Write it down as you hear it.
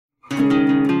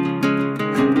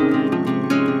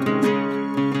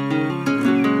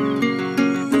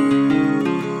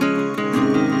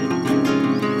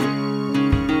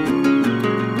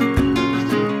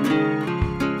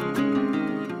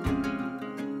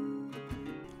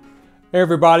Hey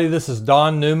everybody, this is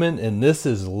Don Newman and this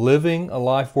is Living a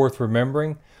Life Worth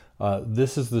Remembering.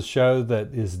 This is the show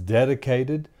that is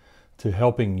dedicated to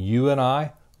helping you and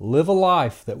I live a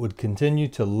life that would continue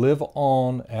to live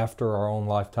on after our own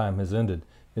lifetime has ended.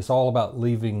 It's all about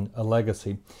leaving a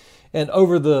legacy. And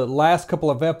over the last couple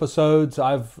of episodes,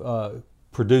 I've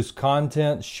produced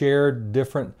content, shared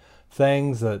different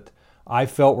things that I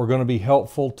felt were going to be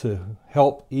helpful to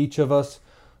help each of us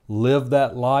live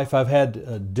that life. I've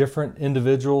had different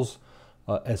individuals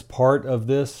as part of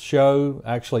this show,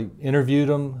 actually interviewed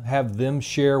them, have them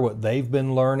share what they've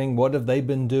been learning, what have they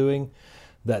been doing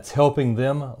that's helping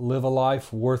them live a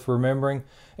life worth remembering.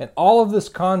 And all of this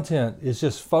content is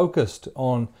just focused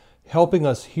on helping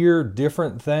us hear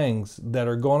different things that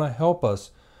are going to help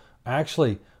us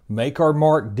actually make our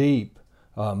mark deep,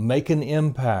 make an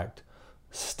impact,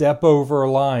 step over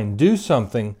a line, do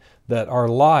something that our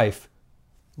life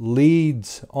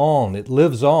leads on. It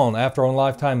lives on after our own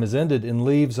lifetime is ended and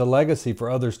leaves a legacy for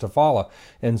others to follow.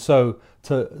 And so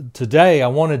today I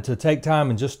wanted to take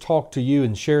time and just talk to you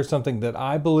and share something that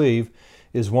I believe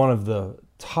is one of the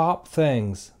top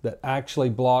things that actually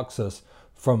blocks us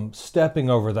from stepping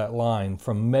over that line,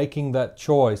 from making that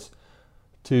choice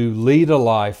to lead a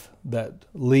life that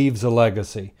leaves a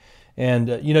legacy. And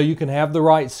you can have the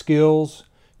right skills.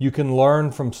 You can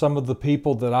learn from some of the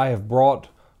people that I have brought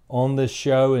on this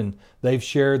show, and they've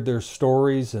shared their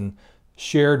stories and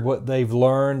shared what they've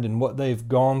learned and what they've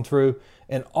gone through.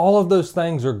 And all of those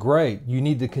things are great. You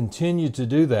need to continue to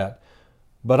do that.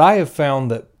 But I have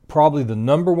found that probably the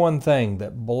number one thing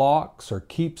that blocks or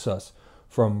keeps us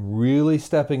from really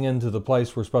stepping into the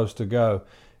place we're supposed to go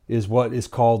is what is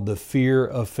called the fear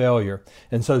of failure.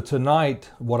 And so tonight,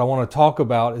 what I want to talk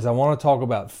about is I want to talk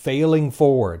about failing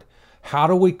forward. How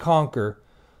do we conquer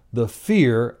the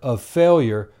fear of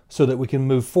failure so that we can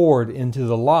move forward into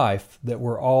the life that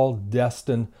we're all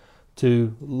destined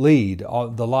to lead,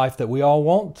 the life that we all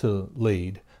want to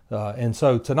lead. And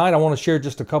so tonight I want to share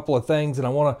just a couple of things, and I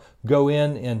want to go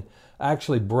in and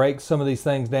actually break some of these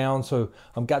things down. So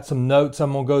I've got some notes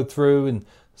I'm going to go through and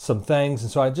some things.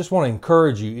 And so I just want to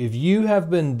encourage you, if you have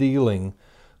been dealing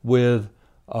with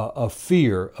a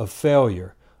fear of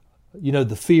failure,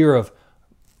 the fear of,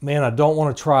 man, I don't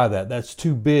want to try that. That's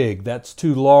too big. That's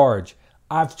too large.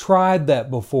 I've tried that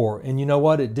before, and you know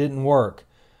what? It didn't work.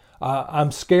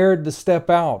 I'm scared to step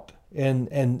out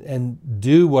and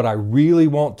do what I really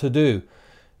want to do.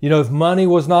 If money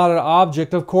was not an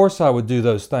object, of course I would do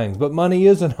those things. But money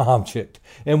is an object,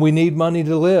 and we need money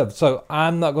to live. So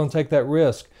I'm not going to take that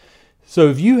risk. So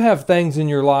if you have things in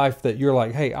your life that you're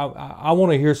like, hey, I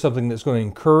want to hear something that's going to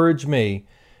encourage me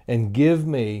and give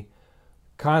me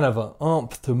kind of an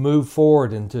oomph to move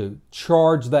forward and to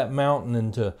charge that mountain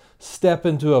and to step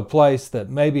into a place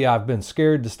that maybe I've been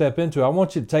scared to step into, I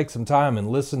want you to take some time and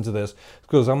listen to this,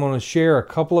 because I'm going to share a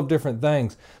couple of different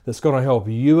things that's going to help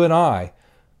you and I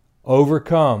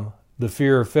overcome the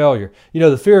fear of failure.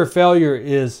 The fear of failure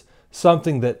is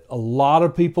something that a lot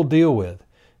of people deal with.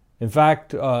 In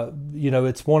fact,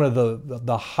 it's one of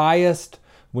the highest,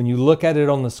 when you look at it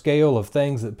on the scale of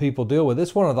things that people deal with,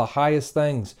 it's one of the highest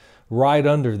things right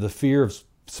under the fear of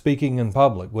speaking in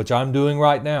public, which I'm doing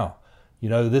right now.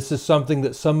 This is something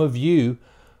that some of you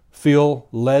feel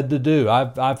led to do.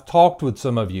 I've talked with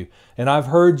some of you, and I've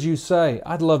heard you say,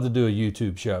 I'd love to do a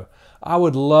YouTube show. I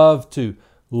would love to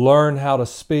learn how to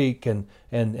speak and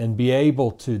be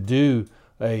able to do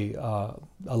a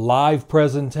live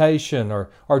presentation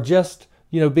or just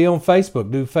be on Facebook,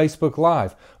 do Facebook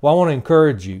Live. Well, I want to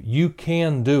encourage you. You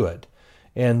can do it.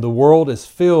 And the world is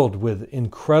filled with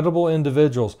incredible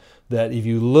individuals that if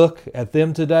you look at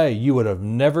them today, you would have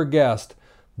never guessed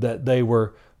that they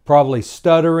were probably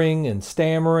stuttering and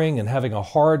stammering and having a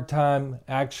hard time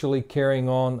actually carrying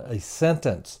on a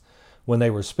sentence when they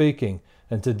were speaking.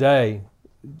 And today,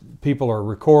 people are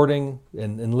recording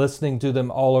and listening to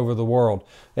them all over the world.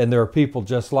 And there are people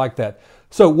just like that.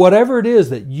 So whatever it is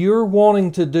that you're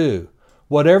wanting to do,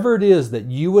 whatever it is that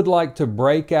you would like to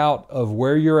break out of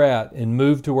where you're at and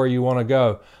move to where you want to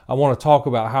go, I want to talk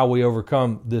about how we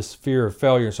overcome this fear of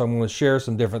failure. So I'm going to share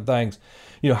some different things.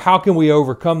 How can we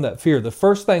overcome that fear? The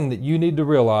first thing that you need to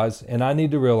realize, and I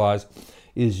need to realize,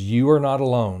 is you are not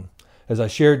alone. As I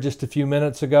shared just a few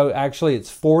minutes ago, actually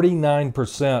it's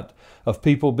 49% of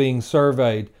people being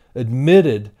surveyed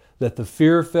admitted that the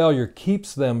fear of failure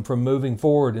keeps them from moving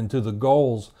forward into the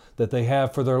goals that they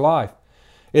have for their life.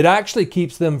 It actually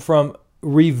keeps them from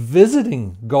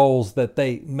revisiting goals that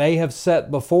they may have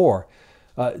set before.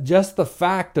 Just the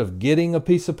fact of getting a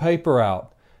piece of paper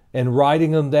out and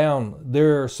writing them down,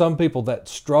 there are some people that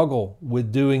struggle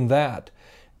with doing that.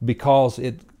 because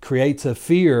it creates a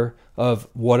fear of,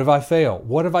 what if I fail?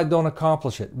 What if I don't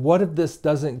accomplish it? What if this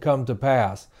doesn't come to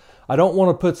pass? I don't want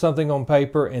to put something on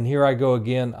paper and here I go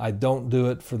again. I don't do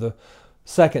it for the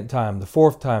second time, the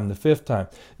fourth time, the fifth time.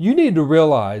 You need to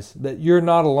realize that you're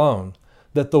not alone,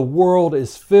 that the world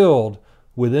is filled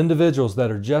with individuals that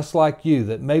are just like you,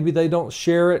 that maybe they don't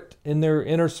share it in their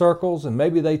inner circles and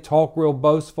maybe they talk real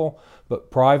boastful, but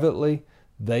privately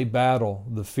they battle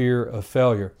the fear of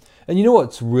failure. And you know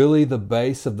what's really the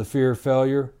base of the fear of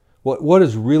failure? What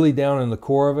is really down in the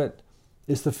core of it?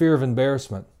 It's the fear of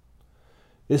embarrassment.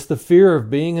 It's the fear of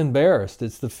being embarrassed.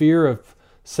 It's the fear of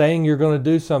saying you're going to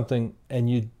do something and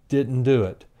you didn't do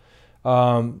it.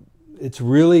 It's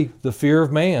really the fear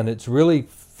of man. It's really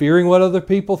fearing what other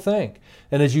people think.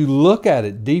 And as you look at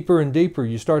it deeper and deeper,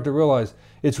 you start to realize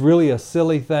it's really a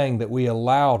silly thing that we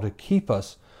allow to keep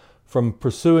us from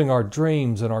pursuing our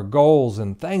dreams and our goals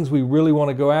and things we really want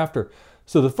to go after.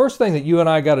 So the first thing that you and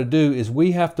I got to do is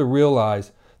we have to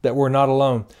realize that we're not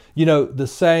alone. You know, the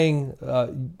saying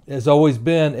has always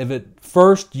been, if at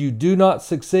first you do not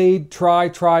succeed,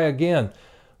 try again.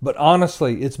 But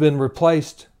honestly, it's been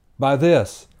replaced by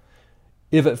this.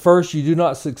 If at first you do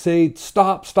not succeed,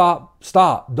 stop.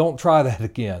 Don't try that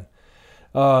again.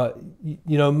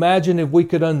 Imagine if we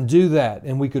could undo that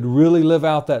and we could really live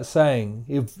out that saying.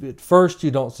 If at first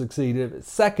you don't succeed, if at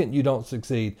second you don't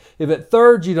succeed, if at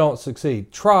third you don't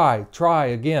succeed, try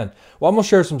again. Well, I'm going to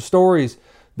share some stories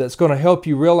that's going to help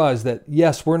you realize that,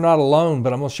 yes, we're not alone,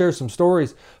 but I'm going to share some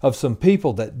stories of some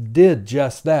people that did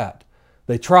just that.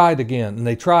 They tried again, and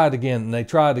they tried again, and they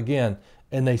tried again,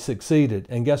 and they succeeded.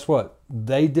 And guess what?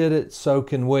 They did it, so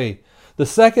can we. The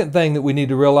second thing that we need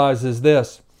to realize is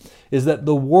this, is that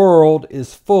the world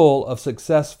is full of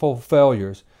successful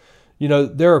failures. You know,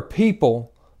 there are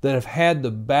people that have had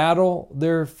to battle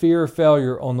their fear of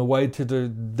failure on the way to their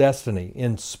destiny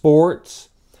in sports,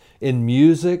 in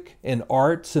music, in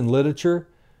arts and literature,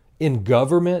 in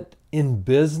government, in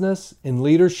business, in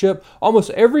leadership. Almost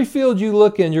every field you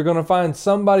look in, you're going to find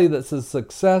somebody that's a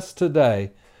success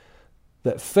today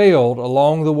that failed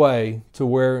along the way to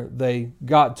where they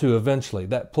got to eventually,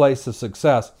 that place of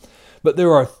success. But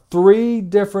there are three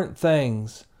different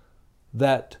things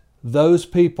that those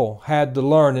people had to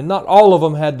learn. And not all of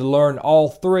them had to learn all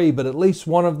three, but at least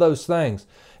one of those things.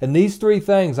 And these three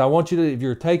things, I want you to, if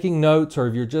you're taking notes or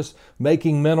if you're just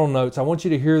making mental notes, I want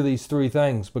you to hear these three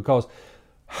things, because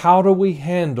how do we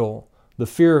handle the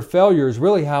fear of failure is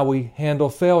really how we handle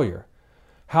failure.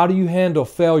 How do you handle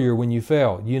failure when you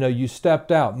fail? You know, you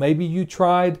stepped out. Maybe you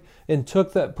tried and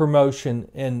took that promotion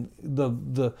and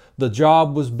the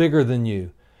job was bigger than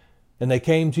you. And they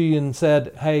came to you and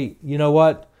said, hey, you know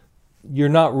what? You're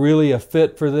not really a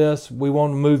fit for this. We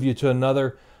want to move you to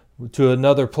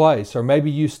another place. Or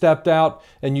maybe you stepped out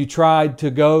and you tried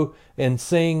to go and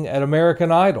sing at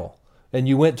American Idol. And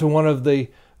you went to one of the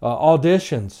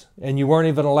auditions and you weren't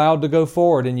even allowed to go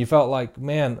forward, and you felt like,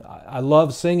 man, I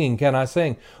love singing, can I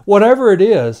sing? Whatever it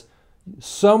is,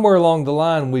 somewhere along the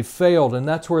line we failed, and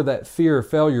that's where that fear of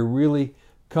failure really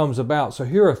comes about. So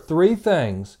here are three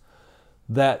things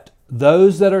that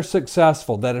those that are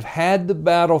successful, that have had to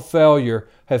battle failure,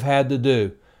 have had to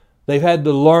do. They've had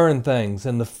to learn things,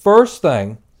 and the first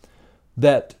thing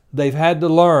that they've had to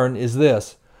learn is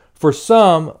this. For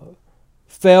some,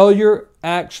 failure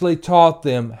actually taught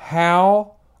them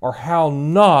how or how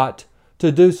not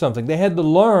to do something. They had to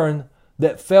learn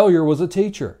that failure was a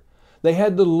teacher. They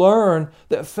had to learn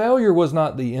that failure was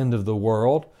not the end of the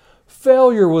world.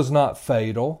 Failure was not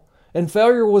fatal. And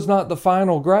failure was not the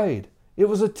final grade. It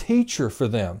was a teacher for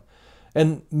them.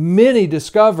 And many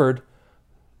discovered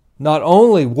not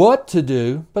only what to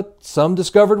do, but some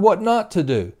discovered what not to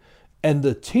do. And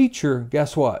the teacher,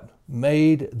 guess what?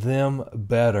 Made them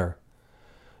better.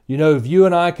 You know, if you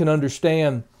and I can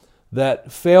understand that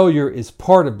failure is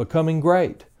part of becoming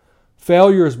great.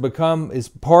 Failure is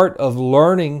part of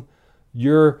learning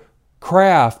your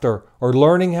craft or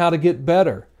learning how to get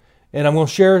better. And I'm going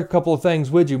to share a couple of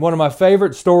things with you. One of my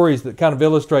favorite stories that kind of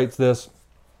illustrates this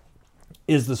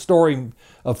is the story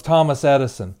of Thomas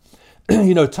Edison.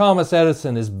 You know, Thomas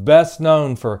Edison is best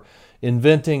known for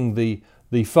inventing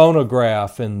the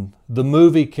phonograph and the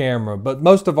movie camera, but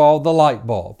most of all, the light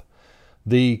bulb.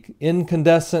 The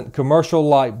incandescent commercial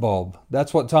light bulb.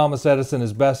 That's what Thomas Edison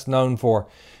is best known for.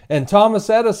 And Thomas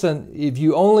Edison, if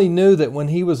you only knew that when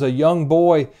he was a young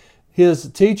boy, his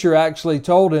teacher actually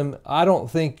told him, I don't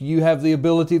think you have the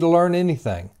ability to learn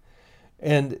anything.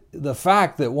 And the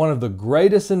fact that one of the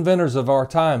greatest inventors of our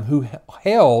time, who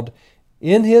held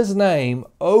in his name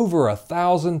over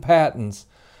 1,000 patents,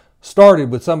 started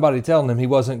with somebody telling him he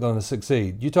wasn't going to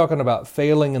succeed. You're talking about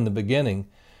failing in the beginning.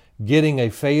 getting a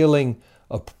failing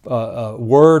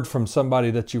word from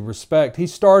somebody that you respect. He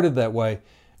started that way,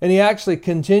 and he actually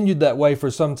continued that way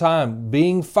for some time,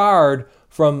 being fired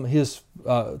from his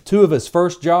two of his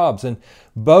first jobs. And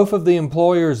both of the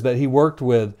employers that he worked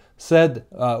with said,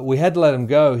 we had to let him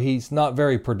go. He's not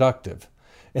very productive.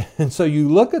 And so you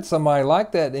look at somebody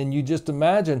like that and you just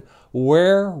imagine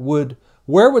where would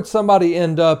somebody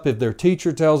end up if their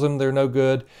teacher tells them they're no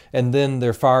good and then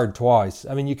they're fired twice?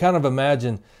 I mean, you kind of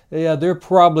imagine, yeah, they're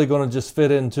probably going to just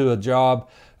fit into a job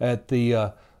at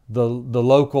the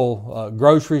local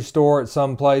grocery store at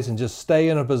some place and just stay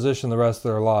in a position the rest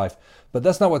of their life. But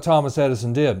that's not what Thomas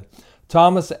Edison did.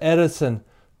 Thomas Edison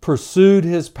pursued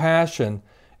his passion,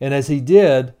 and as he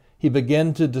did, he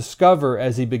began to discover,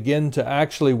 as he began to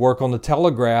actually work on the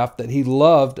telegraph, that he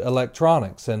loved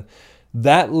electronics. And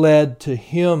that led to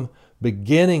him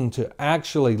beginning to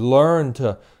actually learn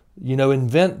to,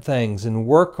 invent things and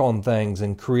work on things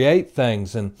and create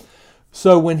things. And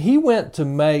so when he went to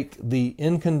make the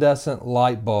incandescent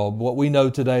light bulb, what we know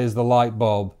today as the light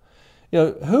bulb,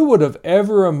 who would have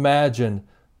ever imagined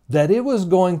that it was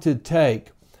going to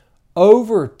take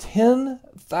over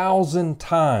 10,000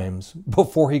 times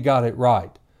before he got it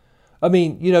right? I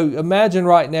mean, imagine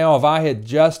right now if I had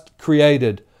just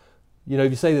created,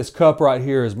 if you say this cup right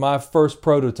here is my first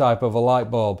prototype of a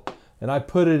light bulb, and I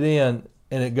put it in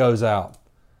and it goes out,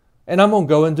 and I'm going to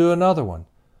go and do another one.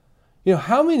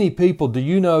 How many people do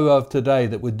you know of today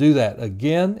that would do that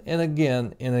again and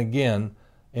again and again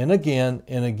and again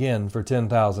and again for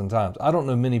 10,000 times? I don't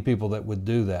know many people that would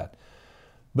do that.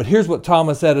 But here's what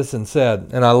Thomas Edison said,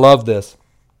 and I love this.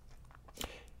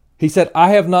 He said, "I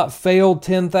have not failed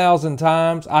 10,000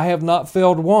 times. I have not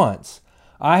failed once.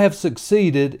 I have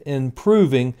succeeded in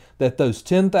proving that those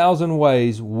 10,000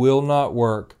 ways will not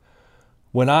work.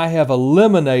 When I have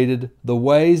eliminated the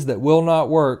ways that will not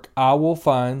work, I will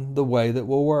find the way that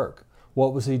will work."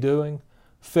 What was he doing?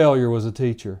 Failure was a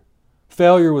teacher.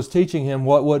 Failure was teaching him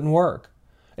what wouldn't work.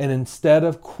 And instead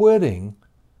of quitting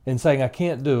and saying, "I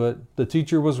can't do it," the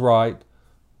teacher was right,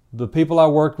 the people I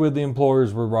worked with, the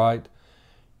employers were right,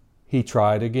 he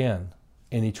tried again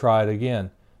and he tried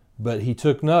again. But he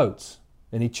took notes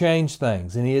and he changed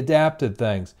things and he adapted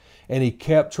things and he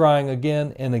kept trying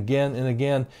again and again and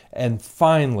again. And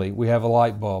finally, we have a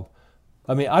light bulb.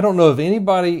 I mean, I don't know of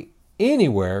anybody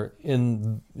anywhere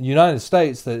in the United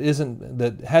States that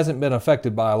hasn't been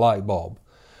affected by a light bulb.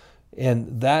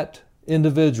 And that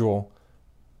individual,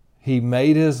 he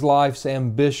made his life's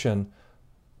ambition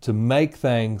to make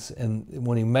things, and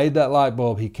when he made that light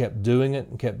bulb, he kept doing it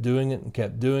and kept doing it and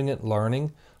kept doing it,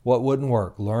 learning what wouldn't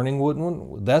work.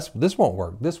 This won't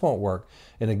work, this won't work.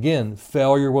 And again,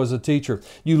 failure was a teacher.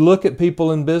 You look at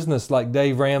people in business like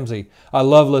Dave Ramsey. I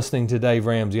love listening to Dave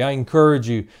Ramsey. I encourage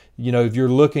you, if you're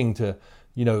looking to,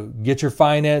 get your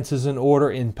finances in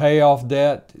order and pay off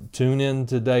debt, tune in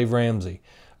to Dave Ramsey.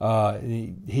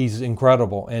 He's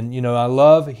incredible. And, I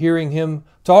love hearing him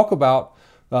talk about,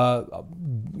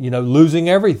 losing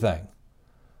everything.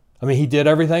 I mean, he did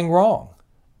everything wrong.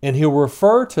 And he'll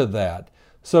refer to that.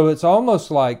 So it's almost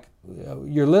like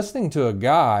you're listening to a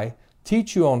guy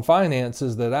teach you on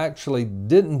finances that actually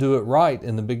didn't do it right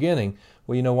in the beginning.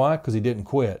 Well, you know why? Because he didn't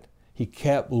quit. He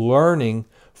kept learning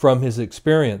from his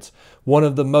experience. One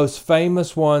of the most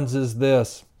famous ones is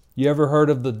this. You ever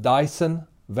heard of the Dyson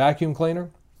vacuum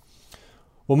cleaner?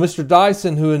 Well, Mr.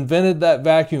 Dyson, who invented that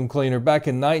vacuum cleaner back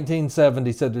in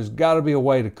 1970, said there's got to be a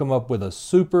way to come up with a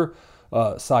super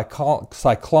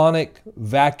cyclonic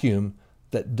vacuum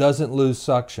that doesn't lose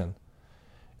suction.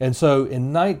 And so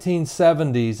in the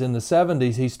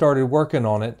 70s, he started working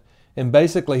on it. And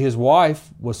basically his wife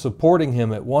was supporting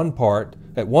him at one point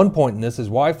in this. His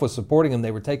wife was supporting him.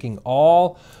 They were taking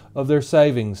all of their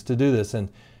savings to do this. And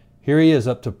here he is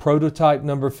up to prototype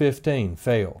number 15,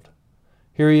 failed.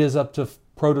 Here he is up to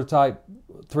prototype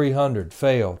 300,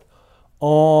 failed.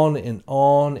 On and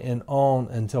on and on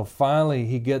until finally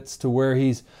he gets to where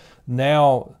he's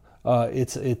now.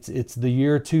 It's the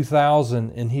year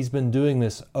 2000, and he's been doing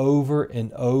this over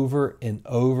and over and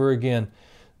over again.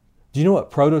 Do you know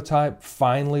what prototype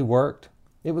finally worked?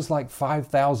 It was like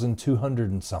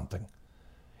 5,200 and something.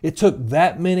 It took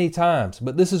that many times,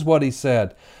 but this is what he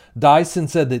said. Dyson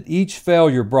said that each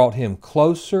failure brought him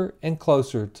closer and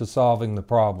closer to solving the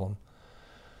problem.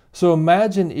 So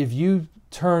imagine if you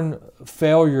turn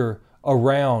failure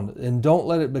around and don't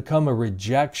let it become a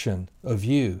rejection of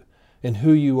you and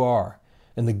who you are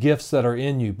and the gifts that are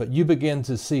in you, but you begin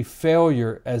to see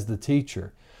failure as the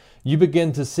teacher. You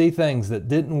begin to see things that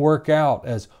didn't work out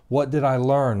as, what did I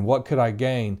learn? What could I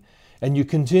gain? And you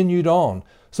continued on.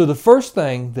 So the first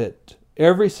thing that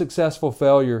every successful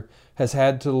failure has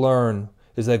had to learn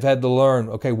is they've had to learn,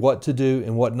 okay, what to do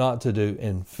and what not to do,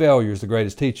 and failure is the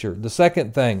greatest teacher. The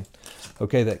second thing,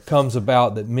 okay, that comes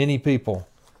about that many people,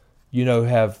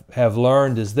 have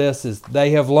learned is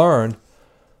they have learned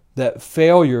that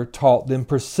failure taught them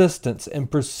persistence, and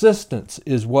persistence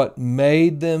is what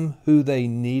made them who they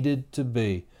needed to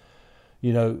be.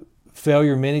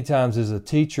 Failure many times is a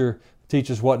teacher,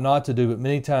 teaches what not to do, but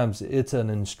many times it's an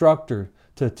instructor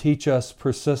to teach us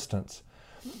persistence.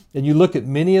 And you look at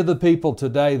many of the people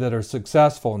today that are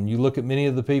successful, and you look at many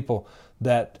of the people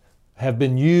that have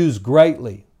been used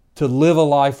greatly to live a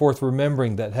life worth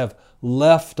remembering, that have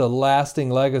left a lasting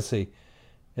legacy.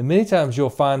 And many times you'll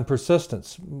find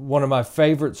persistence. One of my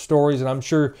favorite stories, and I'm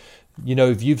sure,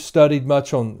 if you've studied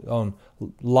much on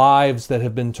lives that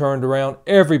have been turned around,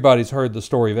 everybody's heard the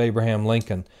story of Abraham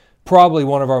Lincoln, probably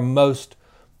one of our most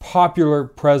popular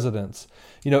presidents.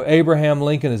 Abraham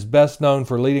Lincoln is best known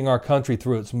for leading our country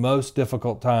through its most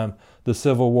difficult time, the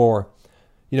Civil War.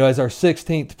 As our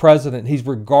 16th president, he's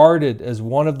regarded as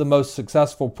one of the most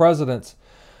successful presidents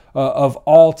of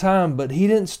all time, but he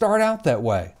didn't start out that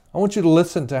way. I want you to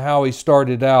listen to how he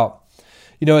started out.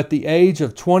 At the age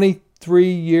of 23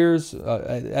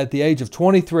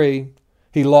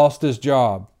 he lost his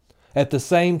job. At the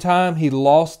same time, he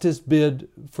lost his bid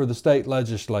for the state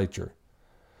legislature.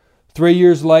 3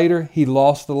 years later, he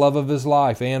lost the love of his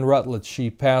life, Anne Rutledge. She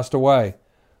passed away.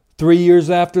 3 years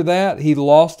after that, he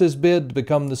lost his bid to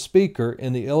become the Speaker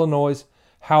in the Illinois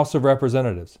House of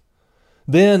Representatives.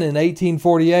 Then, in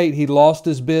 1848, he lost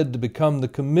his bid to become the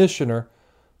Commissioner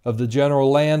of the General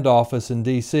Land Office in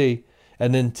D.C.,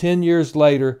 and then 10 years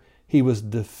later, he was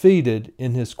defeated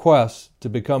in his quest to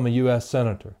become a U.S.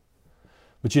 Senator.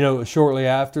 But shortly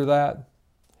after that,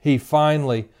 he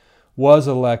finally was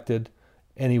elected,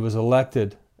 and he was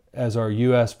elected as our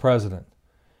U.S. President.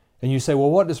 And you say, well,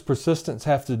 what does persistence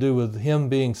have to do with him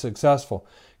being successful?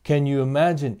 Can you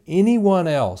imagine anyone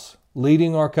else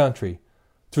leading our country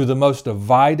through the most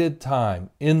divided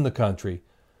time in the country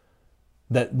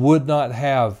that would not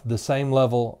have the same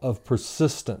level of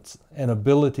persistence and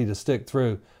ability to stick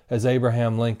through as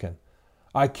Abraham Lincoln?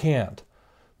 I can't.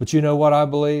 But you know what I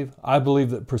believe? I believe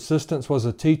that persistence was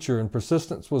a teacher, and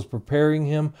persistence was preparing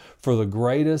him for the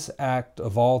greatest act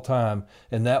of all time,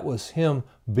 and that was him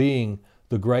being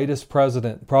the greatest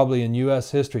president probably in U.S.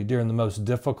 history during the most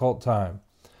difficult time.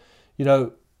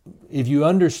 If you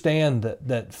understand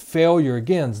that failure,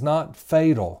 again, is not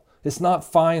fatal, it's not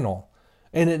final,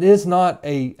 and it is not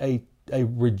a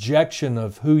rejection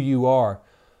of who you are,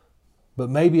 but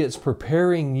maybe it's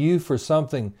preparing you for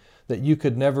something that you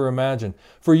could never imagine.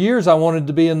 For years, I wanted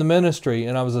to be in the ministry,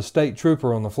 and I was a state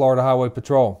trooper on the Florida Highway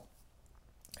Patrol.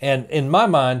 And in my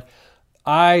mind,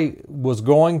 I was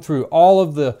going through all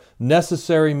of the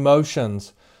necessary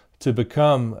motions to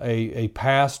become a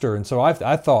pastor. And so I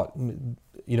thought,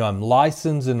 I'm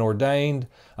licensed and ordained.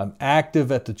 I'm active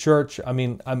at the church.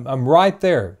 I'm right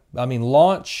there.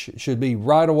 Launch should be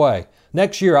right away.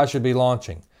 Next year, I should be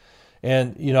launching.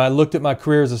 And, I looked at my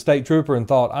career as a state trooper and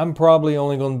thought, I'm probably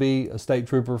only going to be a state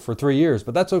trooper for 3 years,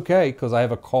 but that's okay because I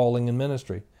have a calling in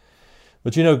ministry.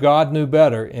 But, God knew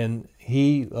better, and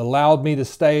He allowed me to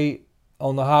stay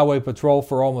on the highway patrol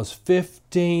for almost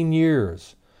 15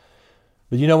 years.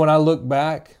 But, when I look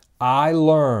back, I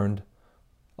learned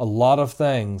a lot of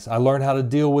things. I learned how to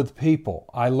deal with people.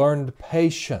 I learned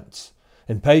patience.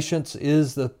 And patience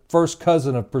is the first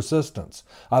cousin of persistence.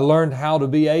 I learned how to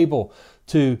be able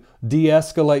to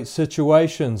de-escalate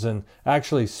situations and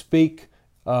actually speak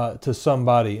to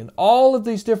somebody. And all of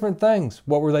these different things,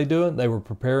 what were they doing? They were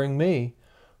preparing me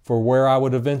for where I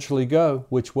would eventually go,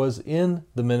 which was in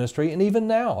the ministry. And even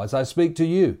now, as I speak to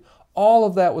you, all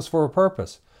of that was for a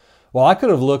purpose. Well, I could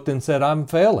have looked and said, I'm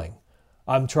failing.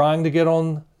 I'm trying to get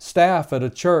on staff at a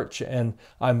church and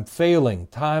I'm failing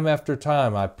time after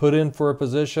time. I put in for a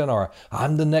position, or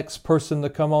I'm the next person to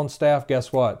come on staff.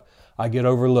 Guess what? I get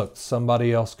overlooked.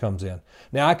 Somebody else comes in.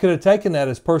 Now, I could have taken that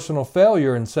as personal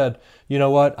failure and said, you know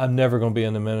what? I'm never going to be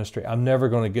in the ministry. I'm never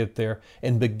going to get there.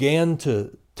 And began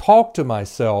to talk to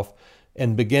myself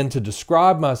and begin to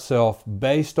describe myself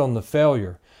based on the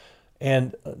failure.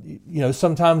 And,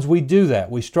 sometimes we do that.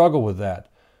 We struggle with that.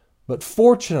 But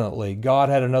fortunately, God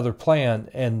had another plan,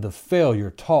 and the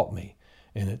failure taught me.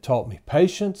 And it taught me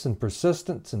patience and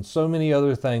persistence and so many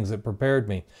other things that prepared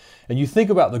me. And you think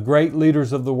about the great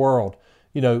leaders of the world.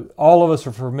 All of us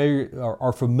are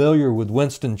familiar with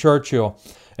Winston Churchill.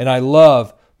 And I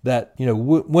love that,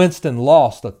 Winston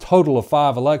lost a total of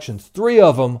 5 elections. 3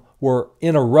 of them were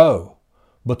in a row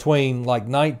between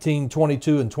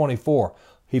 1922 and 24.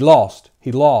 He lost.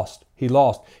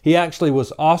 He actually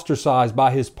was ostracized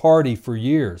by his party for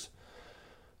years.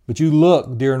 But you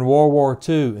look during World War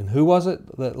II, and who was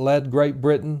it that led Great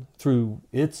Britain through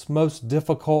its most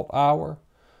difficult hour?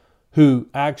 Who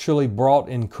actually brought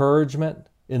encouragement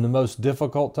in the most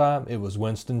difficult time? It was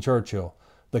Winston Churchill,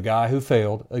 the guy who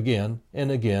failed again and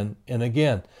again and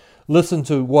again. Listen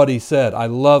to what he said. I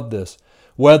love this.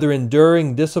 Whether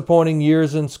enduring disappointing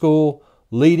years in school,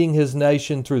 leading his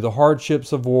nation through the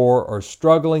hardships of war, or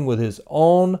struggling with his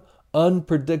own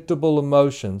unpredictable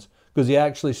emotions, because he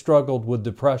actually struggled with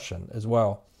depression as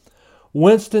well,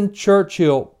 Winston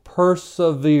Churchill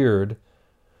persevered,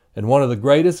 and one of the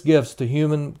greatest gifts to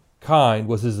humankind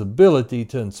was his ability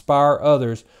to inspire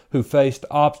others who faced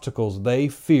obstacles they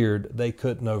feared they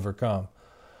couldn't overcome.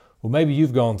 Well, maybe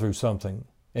you've gone through something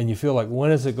and you feel like,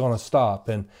 when is it going to stop?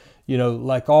 And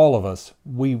like all of us,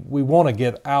 we want to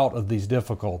get out of these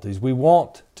difficulties. We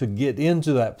want to get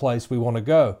into that place we want to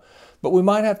go. But we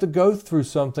might have to go through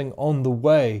something on the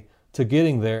way to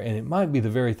getting there, and it might be the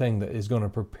very thing that is going to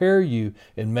prepare you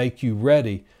and make you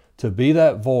ready to be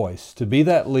that voice, to be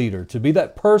that leader, to be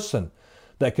that person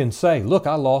that can say, look,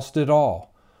 I lost it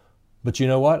all. But you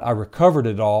know what? I recovered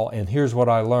it all, and here's what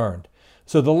I learned.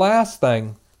 So the last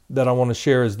thing that I want to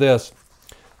share is this,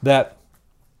 that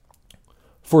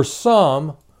for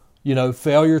some,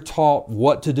 failure taught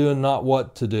what to do and not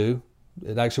what to do.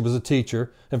 It actually was a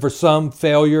teacher. And for some,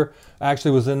 failure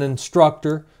actually was an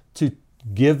instructor to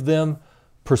give them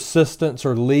persistence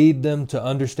or lead them to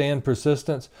understand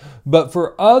persistence. But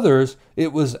for others,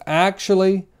 it was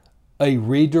actually a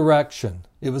redirection.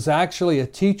 It was actually a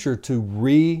teacher to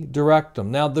redirect them.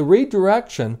 Now, the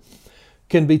redirection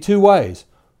can be two ways.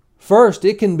 First,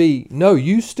 it can be, no,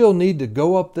 you still need to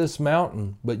go up this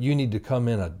mountain, but you need to come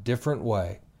in a different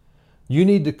way. You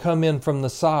need to come in from the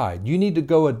side. You need to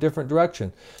go a different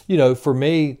direction. For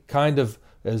me, kind of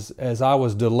as I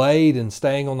was delayed in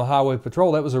staying on the highway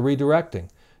patrol, that was a redirecting.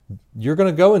 You're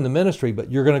going to go in the ministry,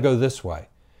 but you're going to go this way.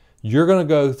 You're going to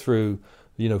go through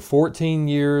 14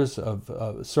 years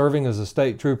of serving as a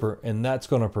state trooper, and that's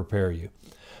going to prepare you.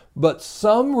 But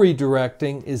some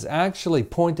redirecting is actually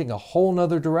pointing a whole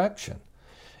nother direction.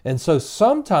 And so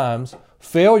sometimes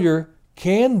failure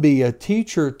can be a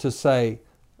teacher to say,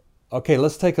 okay,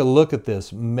 let's take a look at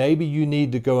this. Maybe you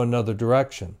need to go another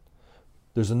direction.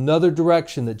 There's another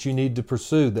direction that you need to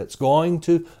pursue that's going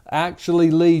to actually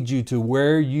lead you to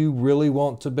where you really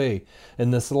want to be.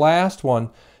 And this last one,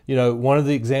 one of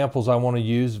the examples I want to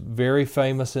use, very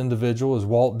famous individual, is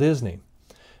Walt Disney.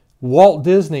 Walt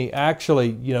Disney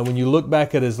actually, when you look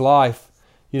back at his life,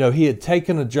 he had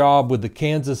taken a job with the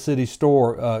Kansas City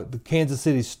Star.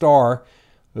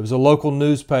 It was a local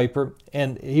newspaper,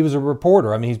 and he was a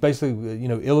reporter. I mean, he's basically,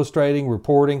 illustrating,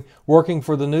 reporting, working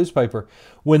for the newspaper.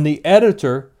 When the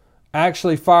editor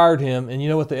actually fired him, and you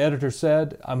know what the editor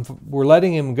said? We're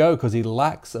letting him go because he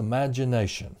lacks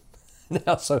imagination.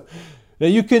 So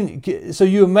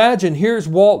you imagine, here's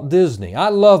Walt Disney. I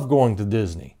love going to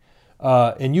Disney.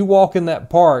 And you walk in that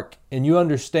park and you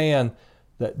understand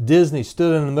that Disney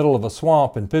stood in the middle of a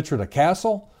swamp and pictured a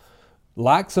castle.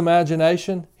 Lacks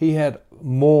imagination. He had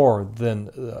more than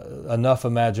enough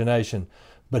imagination,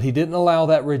 but he didn't allow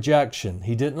that rejection.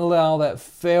 He didn't allow that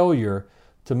failure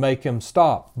to make him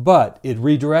stop, but it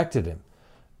redirected him.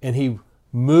 And he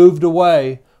moved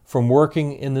away from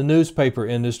working in the newspaper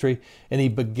industry, and he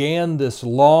began this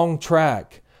long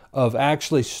track of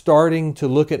actually starting to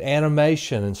look at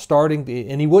animation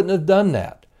and he wouldn't have done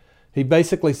that. He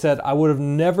basically said, I would have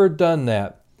never done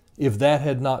that if that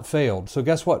had not failed. So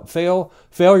guess what?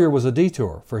 Failure was a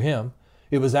detour for him.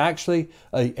 It was actually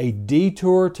a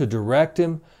detour to direct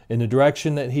him in the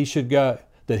direction that he should go.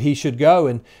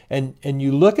 And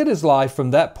you look at his life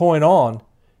from that point on,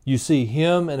 you see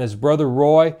him and his brother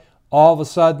Roy, all of a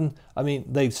sudden,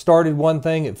 they started one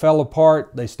thing, it fell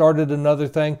apart, they started another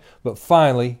thing, but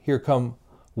finally, here come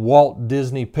Walt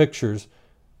Disney Pictures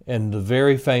and the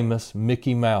very famous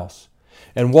Mickey Mouse.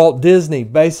 And Walt Disney,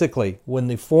 basically, when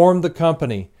they formed the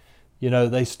company,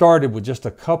 they started with just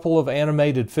a couple of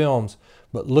animated films,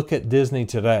 but look at Disney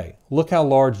today. Look how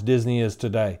large Disney is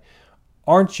today.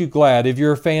 Aren't you glad, if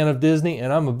you're a fan of Disney,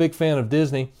 and I'm a big fan of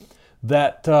Disney,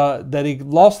 that he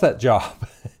lost that job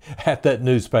at that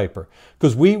newspaper?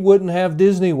 Because we wouldn't have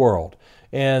Disney World.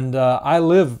 And I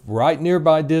live right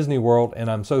nearby Disney World, and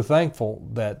I'm so thankful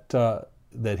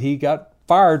that he got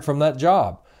fired from that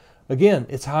job. Again,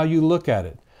 it's how you look at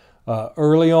it.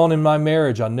 Early on in my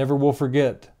marriage, I never will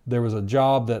forget, there was a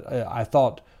job that I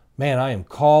thought, man, I am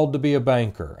called to be a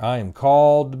banker. I am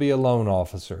called to be a loan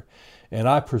officer. And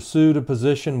I pursued a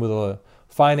position with a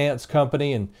finance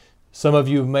company, and some of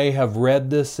you may have read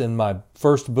this in my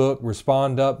first book,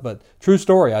 Respond Up, but true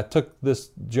story, I took this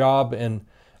job and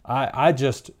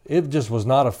it just was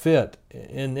not a fit.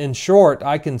 In short,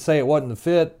 I can say it wasn't a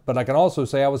fit, but I can also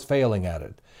say I was failing at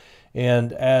it.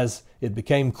 And as it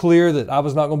became clear that I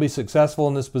was not going to be successful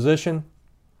in this position,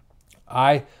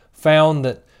 I found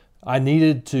that I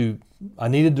needed to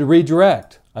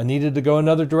redirect. I needed to go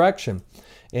another direction.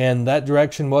 And that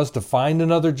direction was to find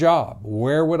another job.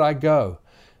 Where would I go?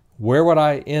 Where would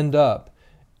I end up?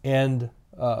 And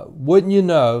wouldn't you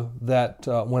know that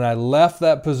when I left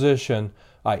that position,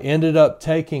 I ended up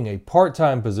taking a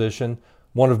part-time position,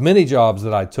 one of many jobs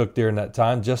that I took during that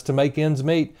time just to make ends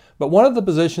meet. But one of the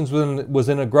positions was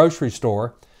in a grocery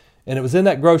store, and it was in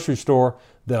that grocery store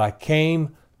that I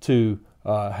came to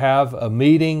have a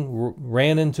meeting,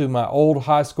 ran into my old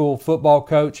high school football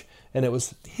coach, and it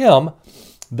was him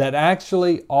that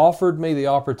actually offered me the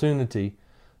opportunity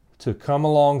to come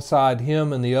alongside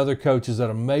him and the other coaches at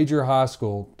a major high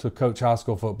school to coach high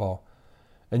school football.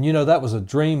 And you know, that was a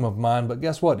dream of mine, but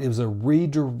guess what? It was a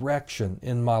redirection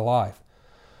in my life.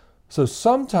 So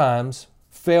sometimes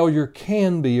failure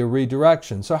can be a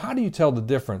redirection. So how do you tell the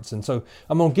difference? And so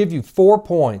I'm going to give you 4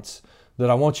 points that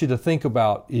I want you to think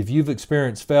about if you've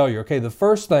experienced failure. Okay, the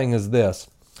first thing is this,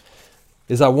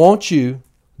 is I want you,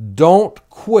 don't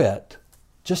quit,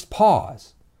 just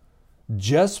pause.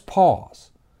 Just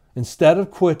pause. Instead of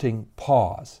quitting,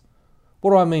 pause.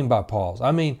 What do I mean by pause?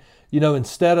 I mean,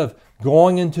 instead of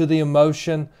going into the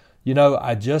emotion,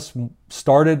 I just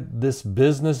started this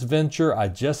business venture, I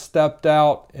just stepped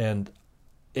out and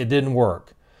it didn't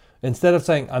work. Instead of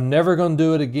saying, I'm never going to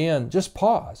do it again, just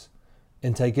pause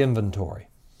and take inventory.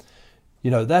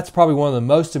 That's probably one of the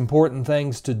most important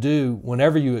things to do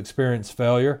whenever you experience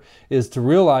failure, is to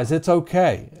realize it's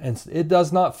okay and it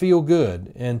does not feel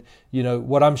good. And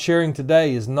what I'm sharing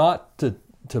today is not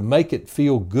to make it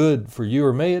feel good for you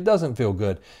or me. It doesn't feel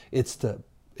good. It's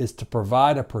to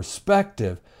provide a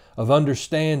perspective of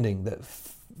understanding that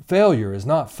failure is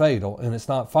not fatal and it's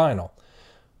not final.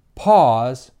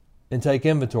 Pause and take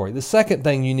inventory. The second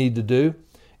thing you need to do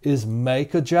is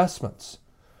make adjustments.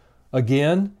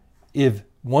 Again, if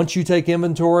once you take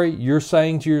inventory, you're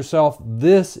saying to yourself,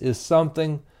 this is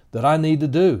something that I need to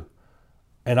do.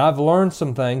 And I've learned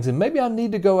some things, and maybe I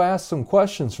need to go ask some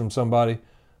questions from somebody,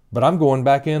 but I'm going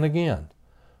back in again.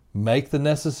 Make the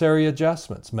necessary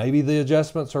adjustments. Maybe the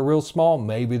adjustments are real small,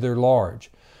 maybe they're large.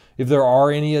 If there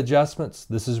are any adjustments,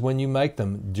 this is when you make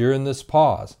them during this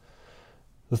pause.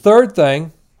 The third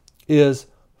thing is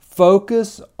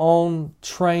focus on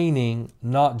training,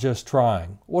 not just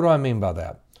trying. What do I mean by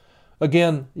that?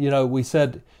 Again, we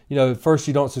said, at first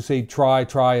you don't succeed,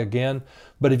 try again.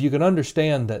 But if you can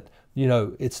understand that,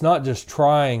 it's not just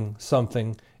trying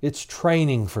something, it's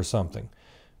training for something.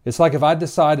 It's like if I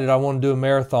decided I want to do a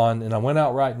marathon and I went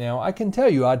out right now, I can tell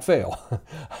you I'd fail.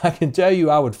 I can tell you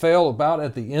I would fail about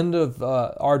at the end of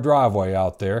our driveway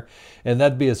out there, and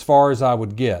that'd be as far as I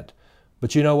would get.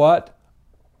 But you know what?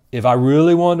 If I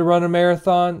really wanted to run a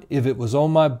marathon, if it was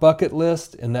on my bucket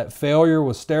list and that failure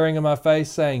was staring in my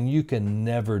face saying, you can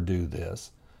never do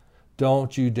this,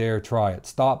 don't you dare try it.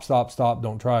 Stop,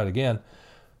 don't try it again.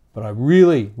 But I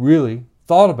really, really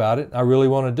thought about it. I really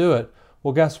want to do it.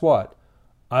 Well, guess what?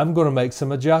 I'm going to make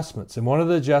some adjustments. And one of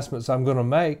the adjustments I'm going to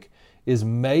make is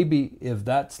maybe if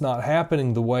that's not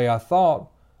happening the way I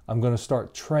thought, I'm going to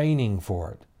start training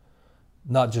for it,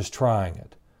 not just trying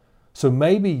it. So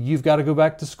maybe you've got to go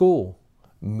back to school.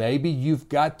 Maybe you've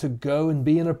got to go and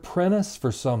be an apprentice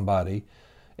for somebody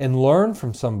and learn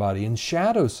from somebody and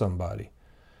shadow somebody.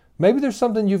 Maybe there's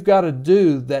something you've got to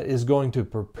do that is going to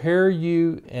prepare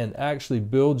you and actually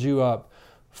build you up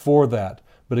for that.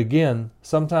 But again,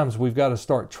 sometimes we've got to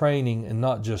start training and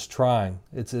not just trying.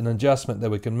 It's an adjustment that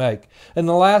we can make. And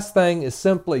the last thing is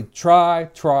simply try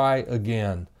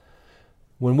again.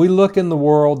 When we look in the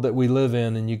world that we live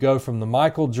in and you go from the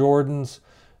Michael Jordans,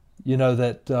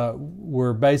 that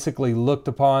were basically looked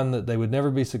upon that they would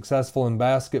never be successful in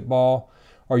basketball,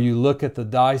 or you look at the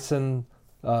Dyson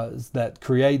that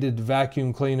created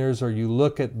vacuum cleaners, or you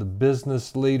look at the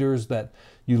business leaders that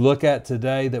you look at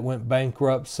today that went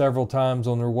bankrupt several times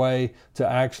on their way to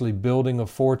actually building a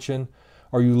fortune,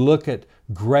 or you look at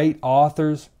great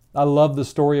authors. I love the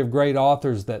story of great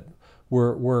authors that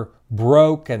were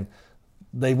broke and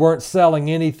they weren't selling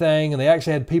anything, and they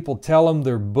actually had people tell them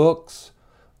their books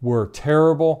were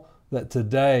terrible, that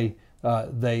today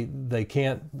they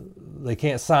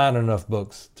can't sign enough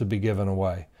books to be given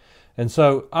away. And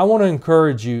so I want to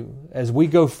encourage you as we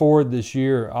go forward this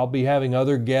year. I'll be having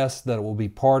other guests that will be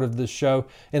part of this show.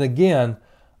 And again,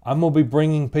 I'm going to be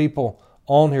bringing people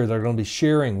on here that are going to be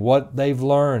sharing what they've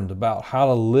learned about how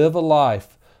to live a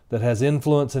life that has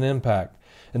influence and impact.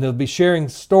 and they'll be sharing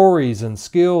stories and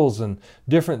skills and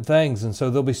different things. And so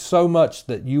there'll be so much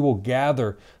that you will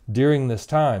gather during this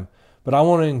time. But I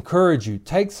want to encourage you,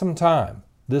 take some time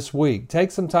this week,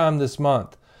 take some time this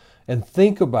month, and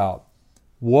think about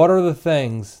what are the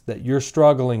things that you're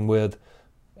struggling with,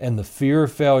 and the fear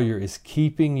of failure is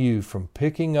keeping you from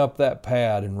picking up that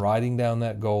pad and writing down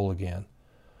that goal again.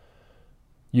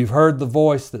 You've heard the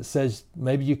voice that says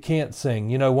maybe you can't sing.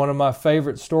 You know, one of my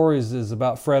favorite stories is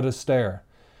about Fred Astaire.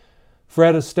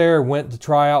 Fred Astaire went to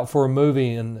try out for a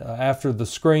movie, and after the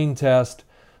screen test,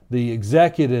 the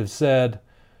executive said,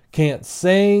 can't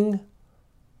sing,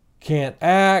 can't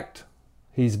act,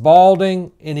 he's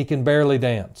balding, and he can barely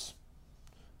dance.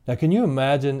 Now, can you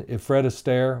imagine if Fred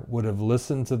Astaire would have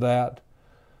listened to that?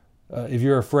 If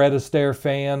you're a Fred Astaire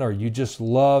fan, or you just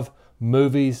love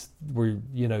movies where,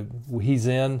 you know, he's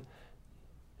in,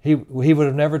 he would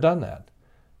have never done that.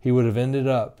 He would have ended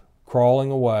up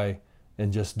crawling away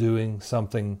and just doing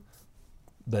something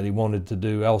that he wanted to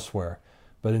do elsewhere.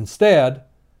 But instead,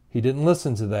 he didn't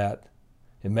listen to that.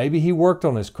 And maybe he worked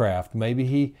on his craft. Maybe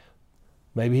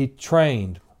he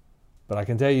trained. But I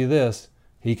can tell you this,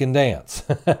 he can dance.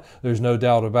 There's no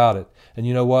doubt about it. And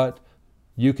you know what?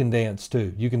 You can dance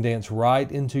too. You can dance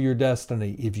right into your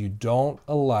destiny if you don't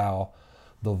allow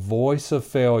the voice of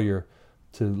failure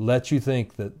to let you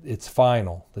think that it's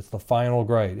final, that's the final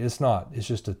grade. It's not. It's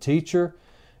just a teacher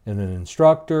and an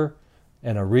instructor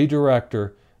and a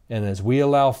redirector. And as we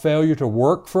allow failure to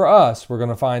work for us, we're going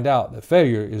to find out that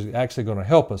failure is actually going to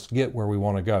help us get where we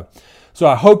want to go. So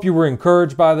I hope you were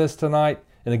encouraged by this tonight.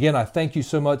 And again, I thank you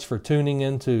so much for tuning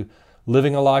in to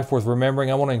Living a Life Worth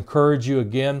Remembering. I want to encourage you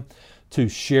again to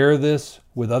share this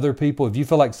with other people. If you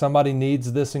feel like somebody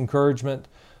needs this encouragement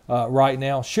right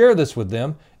now, share this with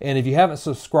them. And if you haven't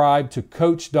subscribed to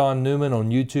Coach Don Newman on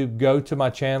YouTube, go to my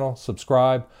channel,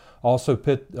 subscribe. Also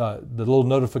hit the little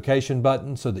notification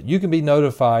button so that you can be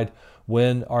notified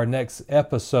when our next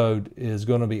episode is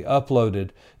going to be uploaded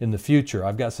in the future.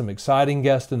 I've got some exciting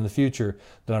guests in the future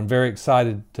that I'm very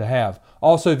excited to have.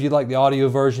 Also, if you'd like the audio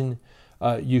version,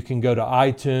 you can go to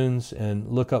iTunes and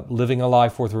look up Living a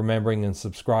Life Worth Remembering and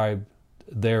subscribe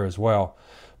there as well.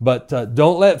 But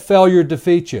don't let failure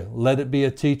defeat you. Let it be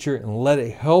a teacher and let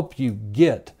it help you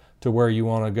get to where you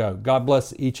want to go. God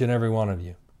bless each and every one of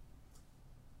you.